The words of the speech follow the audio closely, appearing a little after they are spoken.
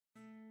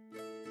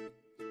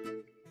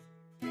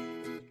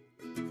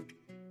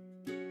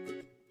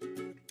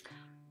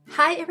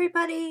Hi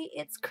everybody,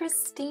 it's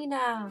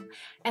Christina,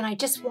 and I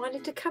just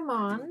wanted to come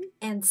on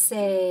and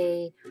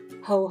say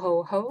ho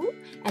ho ho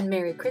and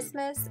Merry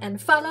Christmas and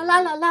fa la la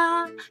la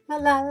la la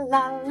la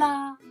la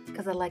la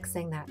because I like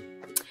saying that.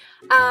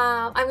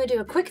 I'm going to do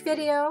a quick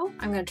video.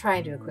 I'm going to try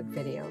and do a quick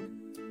video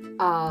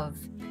of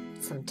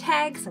some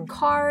tags and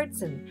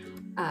cards and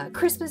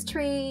Christmas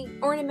tree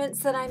ornaments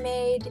that I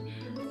made,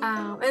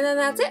 and then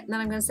that's it. And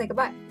then I'm going to say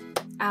goodbye.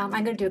 I'm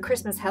going to do a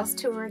Christmas house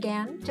tour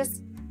again.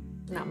 Just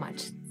not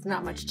much. It's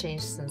not much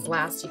changed since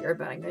last year,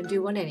 but I'm going to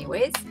do one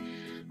anyways.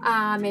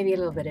 Maybe a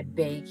little bit of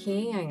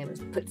baking. I'm going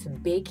to put some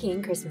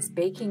baking, Christmas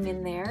baking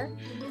in there.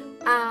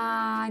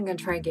 I'm going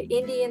to try and get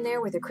Indy in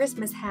there with a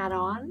Christmas hat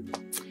on.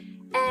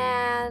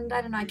 And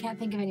I don't know, I can't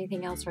think of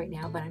anything else right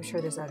now, but I'm sure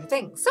there's other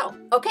things. So,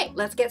 okay,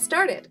 let's get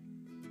started.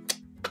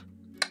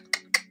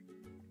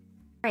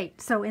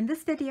 Right, so in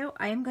this video,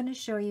 I am going to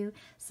show you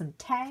some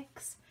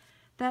tags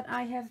that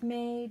I have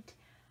made.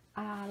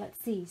 Let's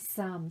see,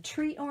 some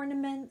tree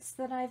ornaments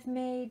that I've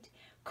made,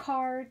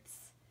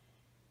 cards,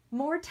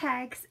 more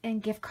tags,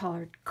 and gift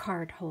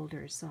card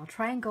holders. So I'll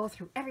try and go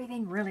through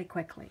everything really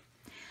quickly.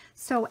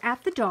 So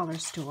at the dollar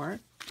store,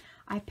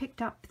 I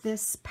picked up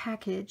this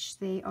package.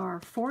 They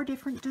are 4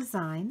 different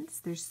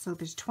designs.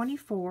 There's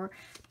 24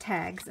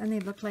 tags, and they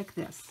look like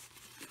this.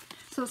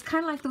 So it's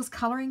kind of like those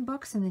coloring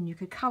books, and then you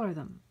could color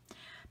them.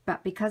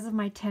 But because of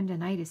my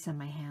tendinitis in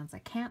my hands, I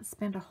can't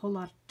spend a whole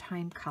lot of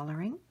time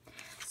coloring.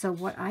 So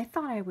what I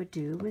thought I would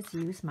do was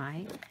use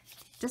my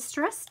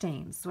distress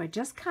stains. So I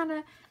just kind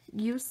of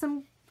used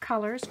some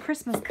colors,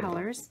 Christmas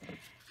colors.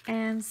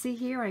 And see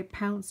here, I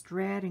pounced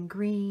red and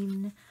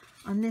green.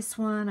 On this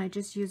one, I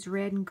just used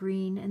red and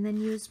green, and then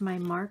used my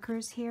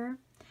markers here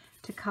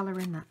to color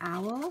in the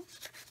owl.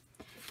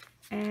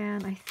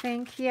 And I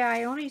think, yeah,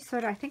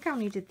 I think I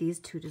only did these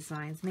 2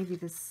 designs. Maybe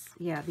this,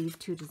 yeah, these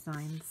 2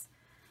 designs,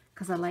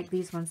 because I like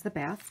these ones the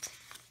best.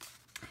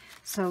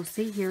 So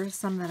see, here's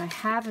some that I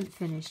haven't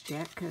finished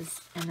yet,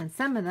 and then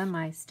some of them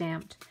I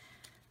stamped,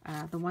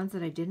 the ones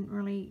that I didn't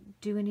really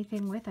do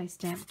anything with, I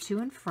stamped to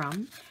and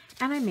from,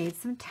 and I made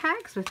some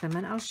tags with them,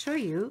 and I'll show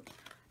you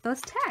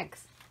those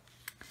tags.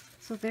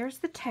 So there's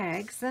the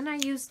tags. Then I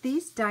used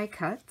these die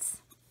cuts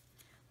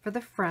for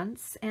the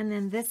fronts, and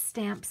then this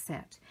stamp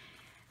set.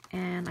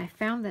 And I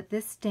found that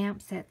this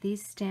stamp set,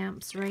 these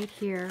stamps right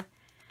here,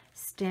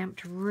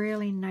 stamped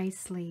really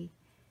nicely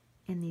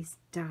in these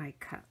die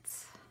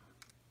cuts.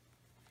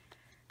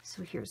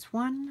 So here's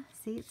one.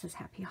 See, it says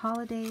Happy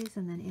Holidays,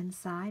 and then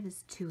inside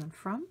is to and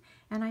from,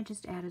 and I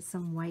just added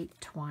some white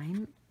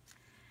twine.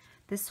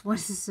 This one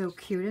is so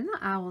cute, and the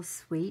owl's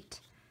sweet.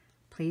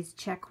 Please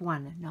check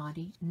 1,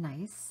 naughty,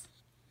 nice.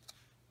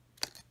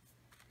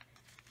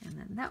 And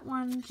then that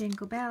one,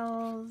 Jingle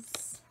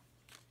Bells,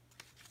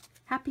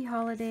 Happy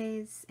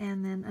Holidays,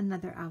 and then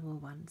another owl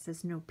one. It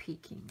says no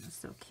peeking. It's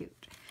so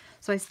cute.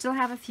 So I still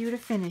have a few to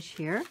finish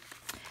here.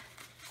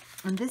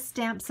 And this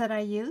stamp set I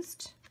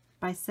used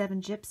by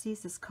 7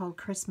 Gypsies is called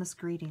Christmas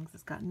Greetings.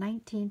 It's got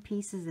 19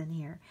 pieces in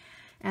here.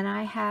 And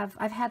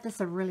I've had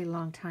this a really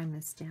long time,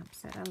 this stamp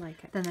set. I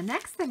like it. Then the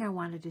next thing I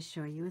wanted to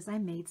show you is I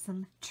made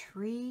some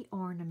tree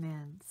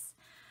ornaments.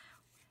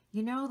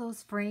 You know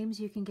those frames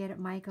you can get at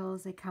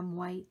Michael's? They come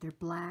white, they're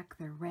black,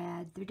 they're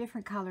red. They're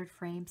different colored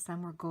frames.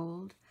 Some are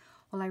gold.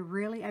 Well,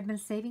 I've been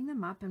saving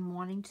them up and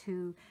wanting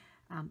to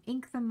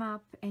ink them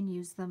up and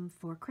use them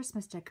for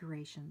Christmas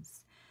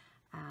decorations.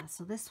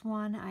 So this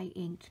one I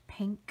inked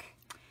pink.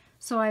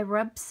 So I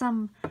rubbed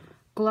some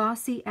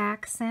glossy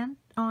accent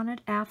on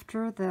it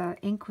after the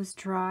ink was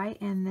dry,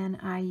 and then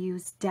I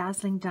used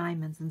dazzling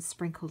diamonds and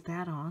sprinkled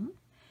that on.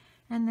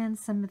 And then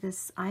some of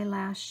this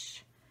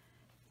eyelash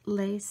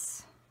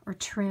lace or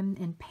trim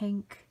in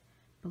pink,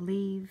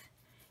 believe,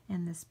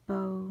 and this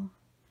bow,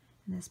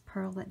 and this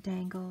pearl that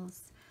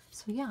dangles.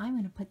 So yeah, I'm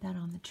going to put that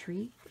on the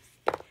tree.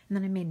 And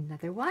then I made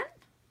another one.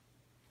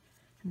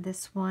 And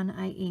this one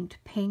I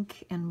inked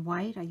pink and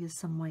white. I used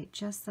some white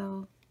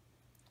gesso.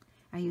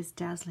 I used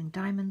dazzling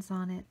diamonds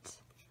on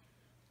it,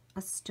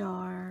 a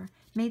star,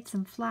 made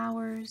some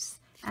flowers,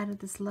 added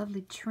this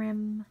lovely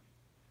trim,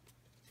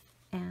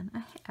 and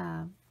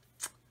a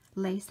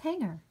lace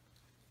hanger.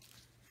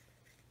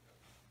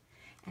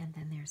 And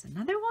then there's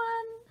another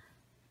one.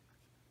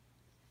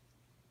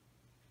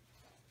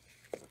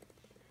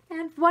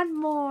 And one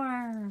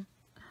more.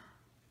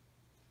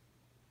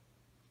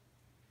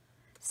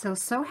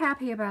 So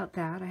happy about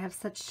that. I have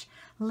such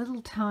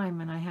little time,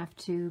 and I have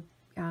to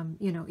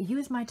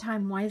use my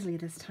time wisely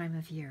this time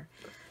of year.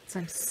 So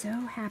I'm so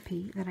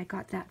happy that I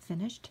got that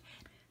finished.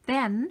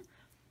 Then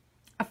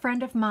a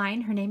friend of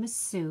mine, her name is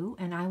Sue,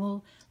 and I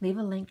will leave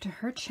a link to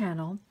her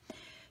channel.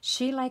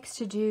 She likes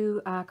to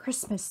do a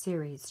Christmas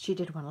series. She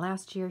did one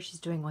last year. She's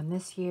doing one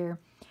this year.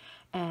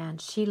 And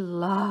she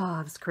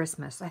loves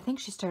Christmas. I think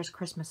she starts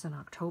Christmas in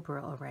October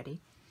already.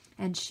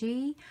 And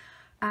she'll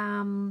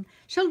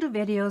do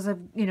videos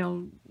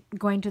of,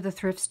 going to the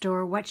thrift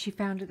store, what she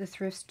found at the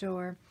thrift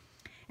store.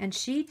 And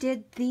she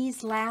did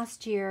these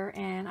last year,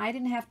 and I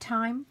didn't have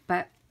time,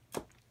 but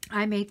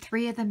I made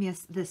 3 of them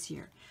this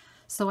year.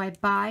 So I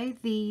buy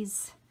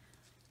these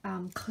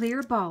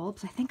clear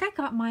bulbs. I think I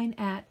got mine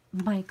at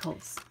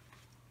Michael's.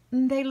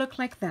 And they look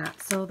like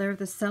that. So they're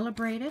the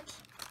Celebrated.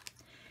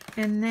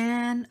 And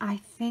then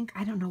I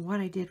don't know what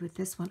I did with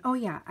this one. Oh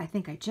yeah, I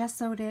think I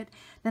gessoed it.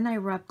 Then I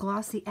rubbed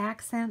glossy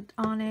accent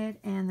on it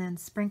and then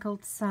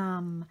sprinkled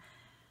some,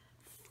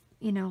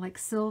 you know, like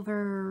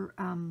silver,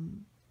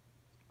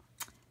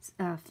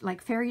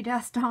 like fairy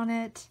dust on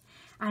it.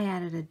 I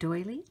added a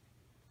doily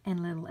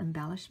and little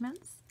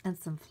embellishments and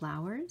some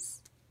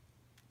flowers.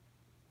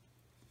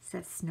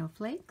 Says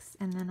snowflakes.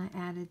 And then I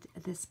added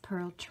this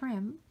pearl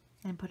trim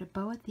and put a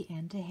bow at the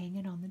end to hang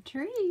it on the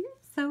tree.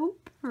 So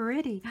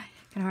pretty. I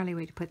can hardly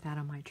wait to put that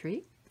on my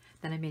tree.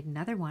 Then I made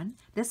another one.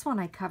 This one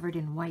I covered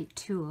in white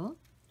tulle.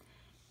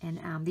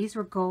 And these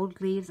were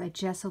gold leaves. I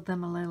gessoed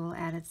them a little,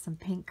 added some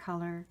pink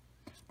color.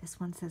 This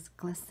one says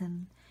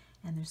glisten.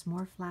 And there's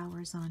more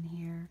flowers on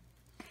here.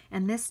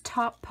 And this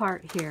top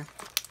part here,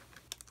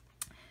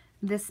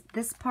 this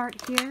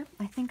part here,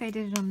 I think I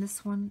did it on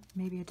this one.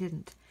 Maybe I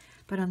didn't.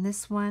 But on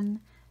this one,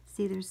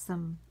 see there's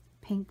some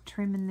pink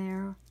trim in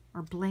there,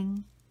 or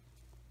bling.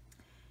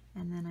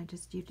 And then I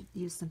just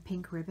used some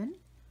pink ribbon.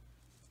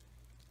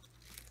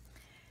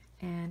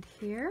 And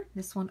here,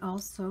 this one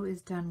also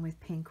is done with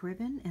pink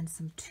ribbon and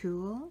some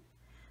tulle.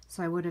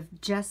 So I would have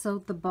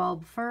gessoed the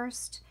bulb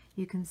first.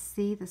 You can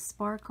see the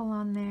sparkle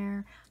on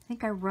there. I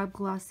think I rubbed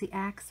glossy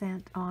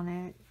accent on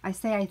it. I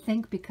say I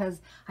think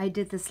because I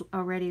did this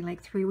already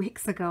like 3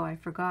 weeks ago. I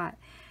forgot.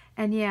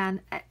 And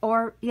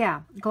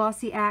yeah,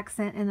 glossy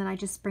accent, and then I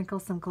just sprinkle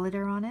some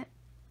glitter on it.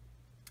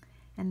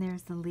 And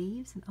there's the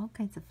leaves and all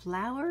kinds of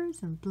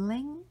flowers and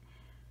bling.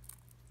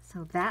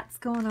 So that's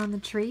going on the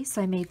tree.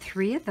 So I made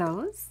 3 of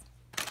those.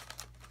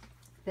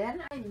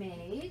 Then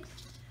I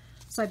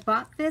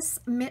bought this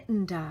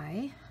mitten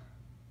die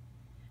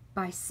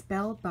by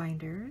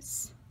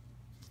Spellbinders.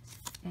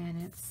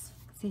 And it's,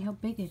 see how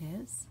big it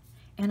is.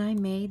 And I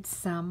made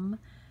some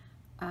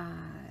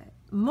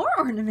more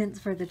ornaments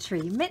for the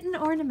tree, mitten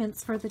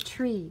ornaments for the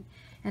tree.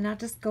 And I'll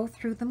just go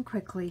through them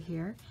quickly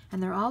here.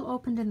 And they're all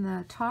opened in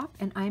the top,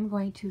 and I'm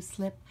going to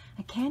slip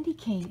a candy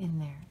cane in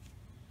there.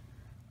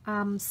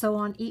 So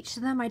on each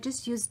of them, I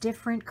just used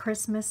different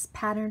Christmas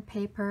pattern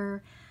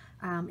paper,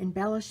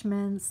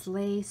 embellishments,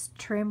 lace,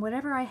 trim,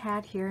 whatever I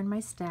had here in my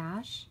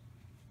stash.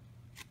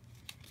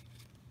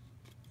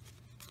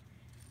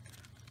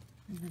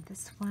 And then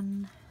this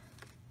one.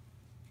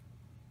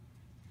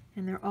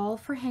 And they're all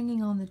for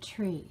hanging on the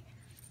tree.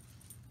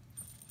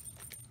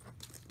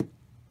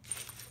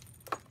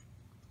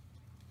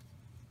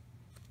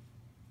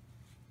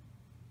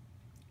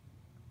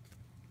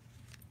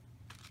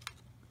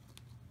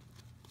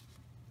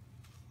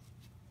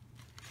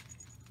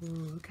 Ooh,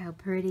 look how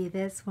pretty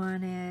this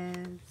one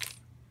is.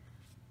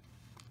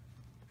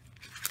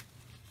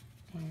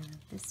 And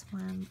this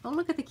one, oh,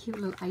 look at the cute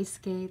little ice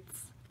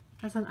skates.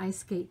 That's an ice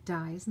skate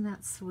die. Isn't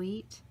that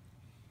sweet?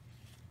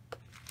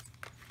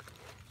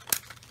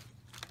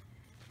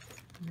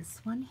 And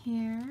this one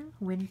here,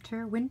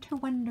 Winter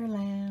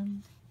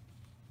Wonderland.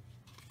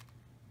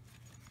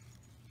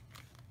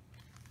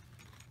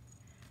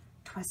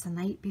 'Twas the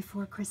night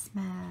before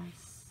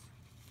Christmas.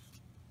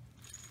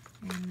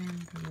 And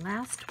then the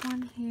last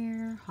one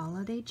here,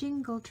 Holiday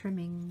Jingle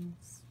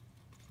Trimmings.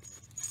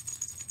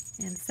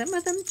 And some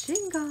of them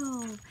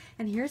jingle.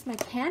 And here's my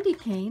candy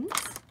canes.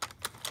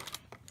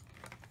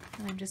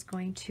 And I'm just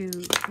going to,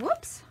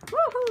 whoops,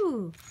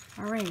 woohoo!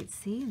 All right,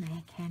 see, and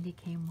the candy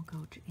cane will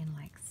go in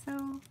like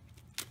so.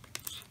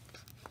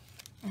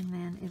 And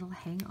then it'll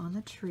hang on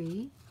the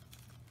tree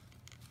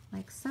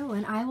like so.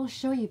 And I will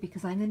show you,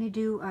 because I'm going to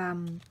do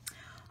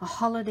a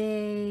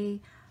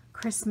holiday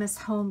Christmas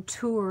home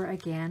tour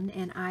again,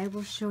 and I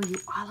will show you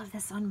all of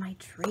this on my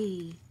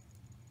tree.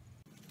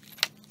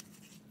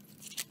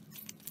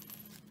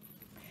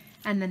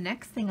 And the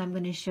next thing I'm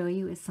going to show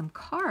you is some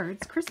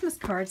cards, Christmas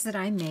cards that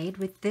I made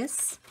with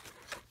this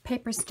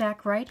paper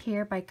stack right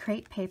here by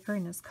Crate Paper,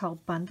 and it's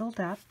called Bundled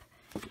Up.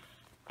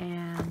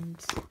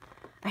 And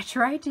I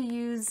tried to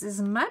use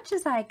as much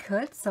as I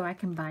could so I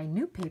can buy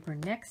new paper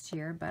next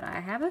year, but I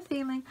have a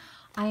feeling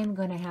I am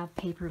going to have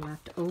paper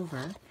left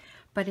over.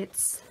 But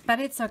it's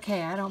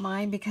okay. I don't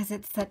mind, because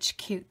it's such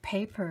cute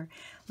paper.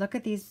 Look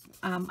at these.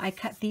 I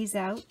cut these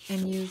out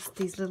and used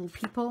these little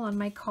people on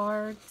my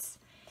cards.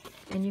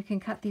 And you can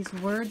cut these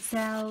words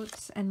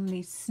out, and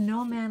these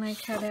snowmen I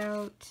cut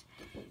out.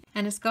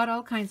 And it's got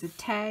all kinds of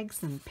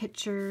tags and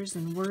pictures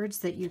and words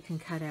that you can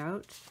cut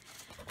out.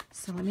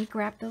 So let me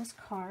grab those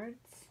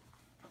cards.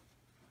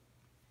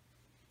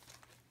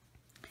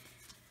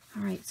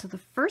 All right, so the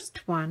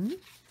first one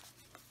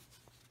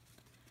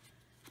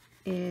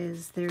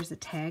is, there's a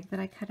tag that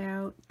I cut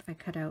out. I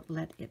cut out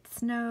Let It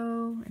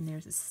Snow, and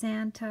there's a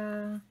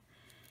Santa.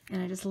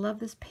 And I just love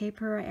this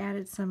paper. I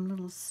added some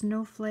little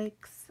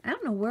snowflakes. I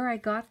don't know where I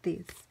got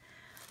these.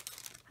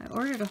 I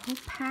ordered a whole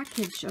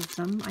package of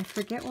them. I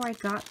forget where I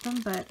got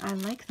them, but I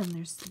like them.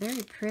 They're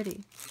very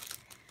pretty.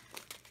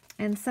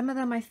 And some of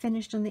them I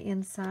finished on the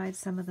inside,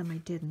 some of them I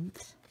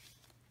didn't.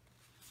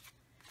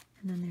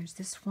 And then there's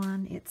this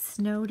one, it's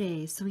Snow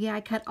Days. So yeah,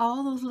 I cut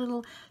all those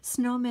little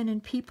snowmen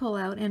and people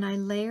out and I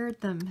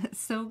layered them. It's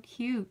so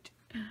cute.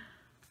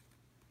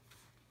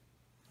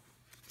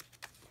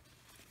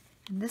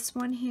 And this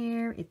one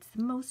here, it's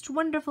the most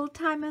wonderful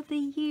time of the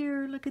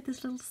year. Look at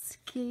this little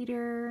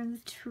skater and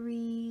the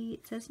tree.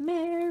 It says,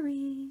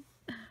 Merry,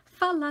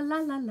 fa la la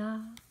la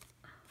la.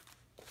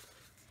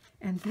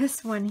 And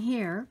this one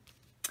here,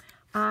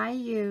 I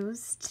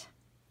used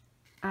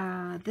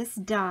this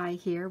die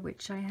here,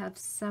 which I have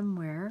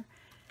somewhere,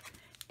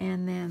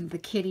 and then the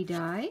kitty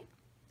die,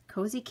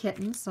 Cozy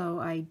Kitten. So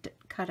I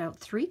cut out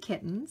 3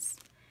 kittens,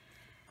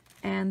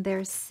 and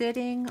they're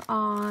sitting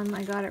on,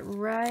 I got it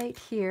right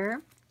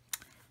here,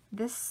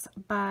 this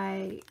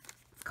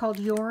it's called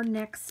Your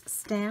Next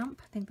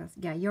Stamp. I think that's,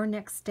 yeah,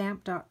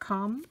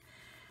 yournextstamp.com.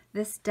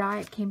 This die,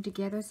 it came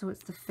together, so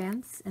it's the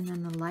fence and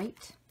then the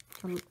light,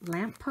 the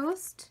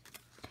lamppost.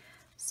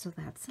 So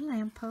that's a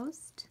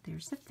lamppost,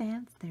 there's the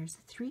fence, there's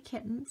the 3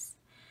 kittens.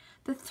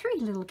 The 3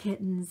 little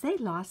kittens, they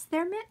lost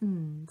their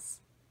mittens.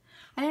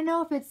 I don't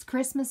know if it's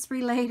Christmas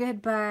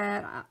related,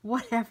 but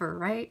whatever,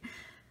 right?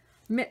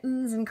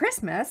 Mittens and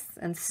Christmas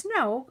and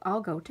snow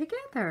all go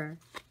together.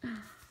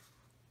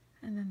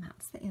 And then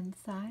that's the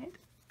inside.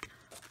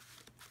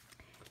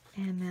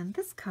 And then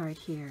this card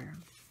here.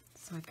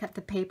 So I cut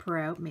the paper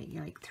out, made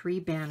like 3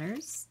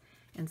 banners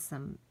and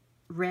some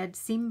red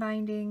seam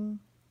binding.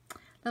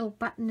 Little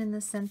button in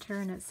the center,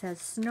 and it says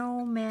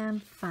Snowman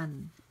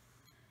Fun.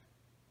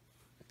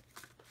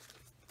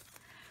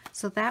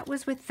 So that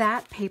was with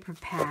that paper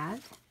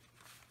pad.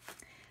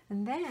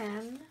 And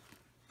then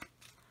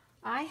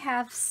I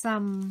have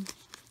some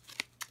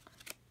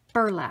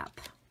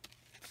burlap.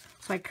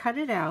 So I cut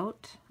it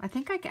out. I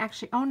think I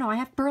actually, oh no, I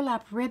have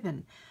burlap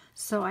ribbon.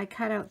 So I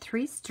cut out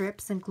 3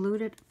 strips and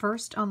glued it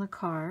first on the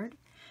card.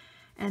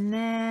 And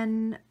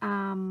then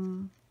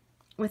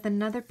with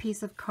another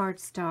piece of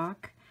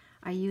cardstock,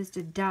 I used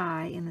a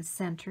die in the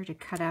center to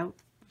cut out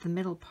the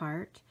middle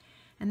part.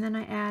 And then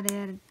I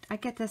added, I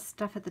get this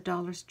stuff at the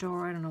dollar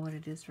store, I don't know what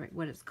it is, right,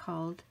 what it's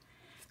called.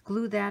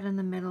 Glue that in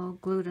the middle,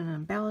 glued an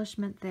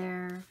embellishment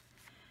there.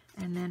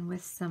 And then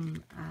with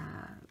some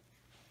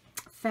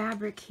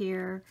fabric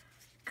here,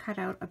 cut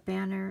out a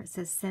banner. It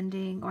says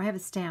sending, or I have a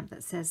stamp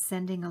that says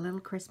sending a little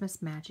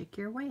Christmas magic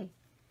your way.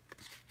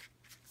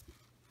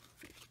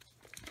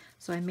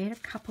 So I made a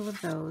couple of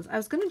those. I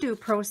was going to do a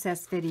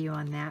process video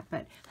on that,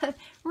 but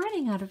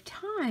running out of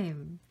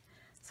time.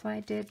 So I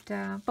did,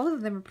 both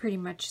of them are pretty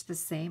much the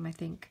same. I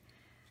think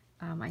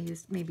I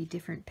used maybe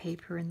different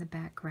paper in the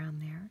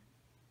background there.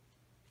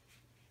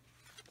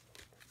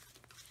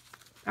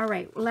 All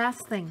right,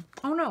 last thing.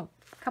 Oh no,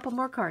 a couple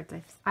more cards.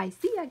 I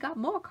see I got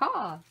more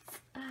cards.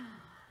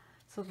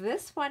 So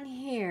this one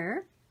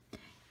here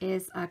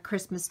is a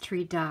Christmas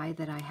tree die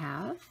that I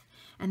have.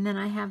 And then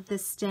I have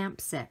this stamp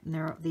set, and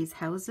there are these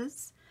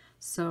houses.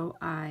 So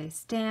I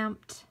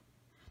stamped,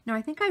 no,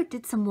 I think I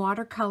did some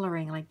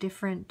watercoloring, like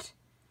different,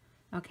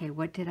 okay,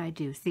 what did I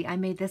do? See, I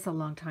made this a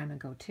long time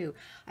ago too.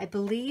 I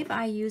believe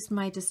I used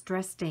my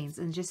distress stains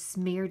and just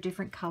smeared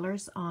different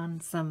colors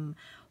on some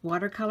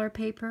watercolor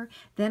paper.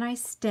 Then I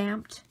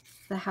stamped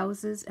the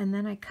houses, and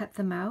then I cut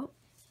them out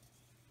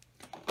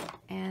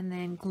and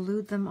then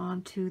glued them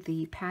onto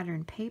the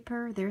pattern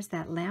paper. There's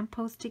that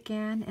lamppost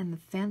again and the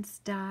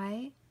fence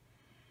die.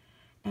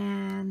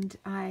 And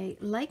I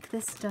like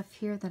this stuff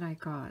here that I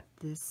got,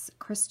 this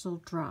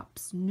crystal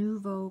drops,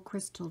 Nouveau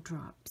crystal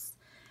drops.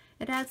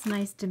 It adds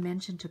nice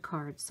dimension to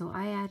cards, so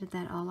I added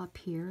that all up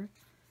here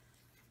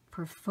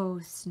for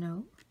faux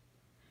snow.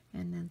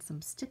 And then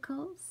some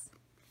stickles.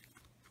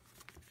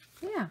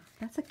 Yeah,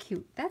 that's a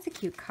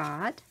cute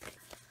card.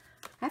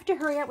 I have to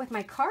hurry up with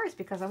my cards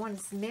because I want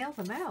to mail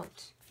them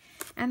out.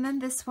 And then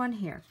this one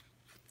here.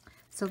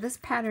 So this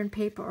pattern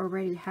paper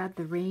already had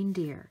the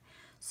reindeer.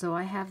 So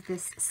I have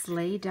this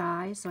sleigh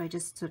die, so I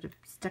just sort of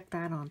stuck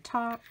that on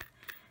top,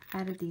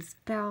 added these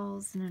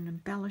bells and an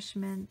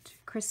embellishment,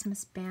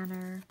 Christmas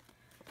banner,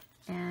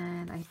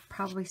 and I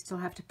probably still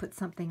have to put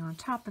something on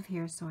top of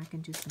here so I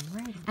can do some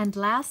writing. And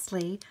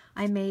lastly,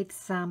 I made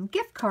some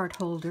gift card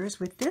holders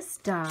with this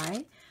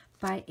die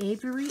by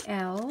Avery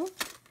L,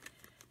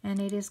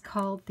 and it is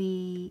called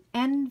the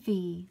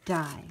Envy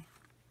die.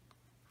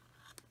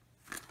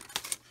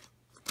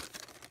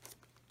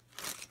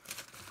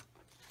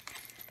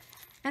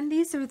 And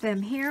these are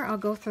them here. I'll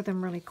go through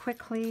them really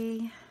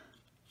quickly.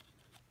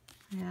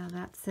 Yeah,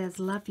 that says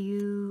love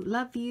you,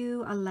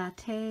 a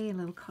latte, a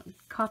little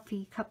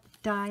coffee cup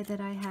die that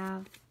I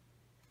have.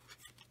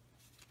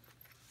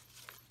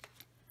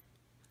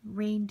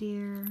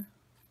 Reindeer.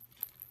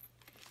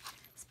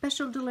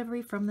 Special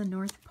delivery from the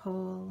North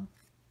Pole.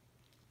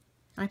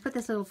 I put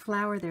this little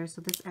flower there so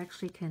this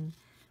actually can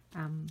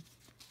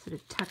sort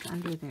of tuck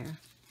under there.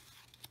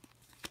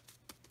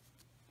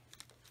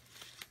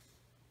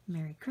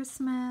 Merry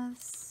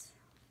Christmas.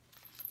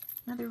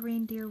 Another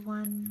reindeer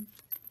one.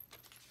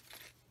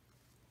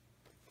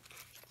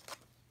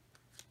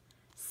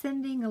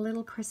 Sending a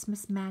little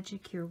Christmas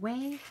magic your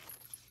way.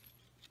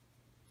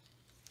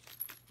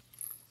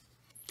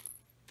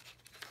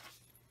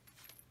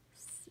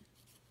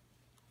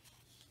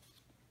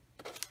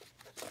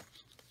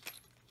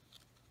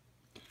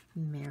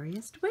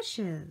 highest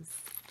wishes.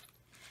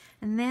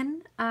 And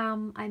then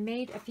I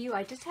made a few.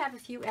 I just have a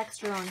few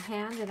extra on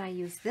hand, and I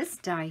use this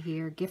die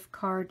here, gift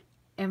card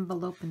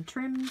envelope and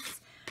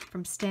trims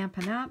from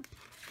Stampin' Up.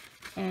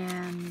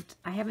 And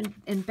I haven't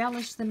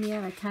embellished them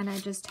yet. I kind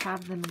of just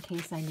have them in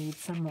case I need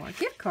some more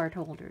gift card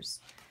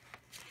holders.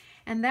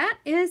 And that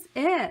is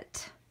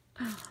it.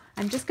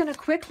 I'm just going to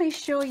quickly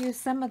show you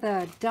some of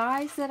the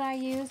dies that I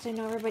used. I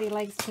know everybody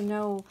likes to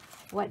know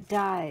what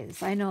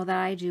dies. I know that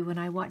I do when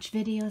I watch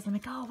videos. I'm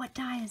like, oh, what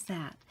die is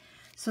that?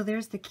 So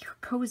there's the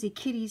Cozy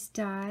Kitties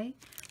die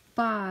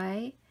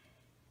by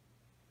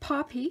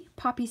Poppy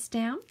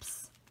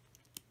Stamps,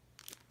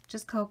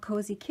 just called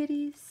Cozy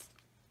Kitties.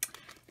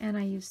 And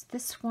I used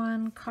this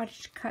one,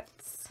 Cottage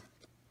Cuts.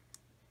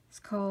 It's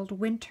called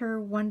Winter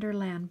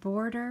Wonderland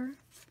Border.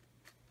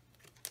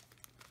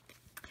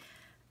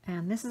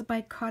 And this is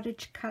by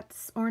Cottage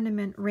Cuts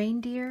Ornament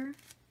Reindeer.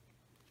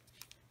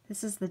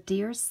 This is the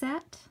deer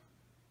set.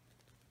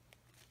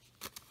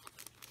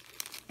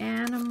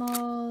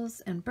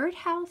 Animals and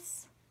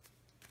birdhouse.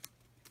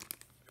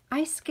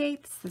 Ice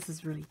skates. This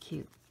is really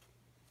cute.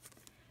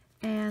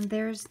 And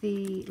there's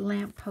the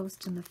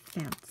lamppost and the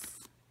fence.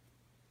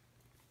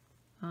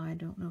 I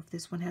don't know if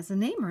this one has a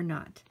name or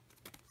not.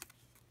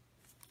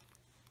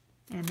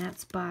 And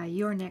that's by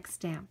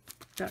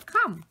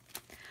yournextstamp.com.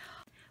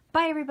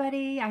 Bye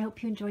everybody. I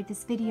hope you enjoyed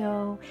this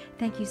video.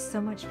 Thank you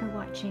so much for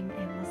watching,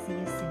 and we'll see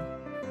you soon.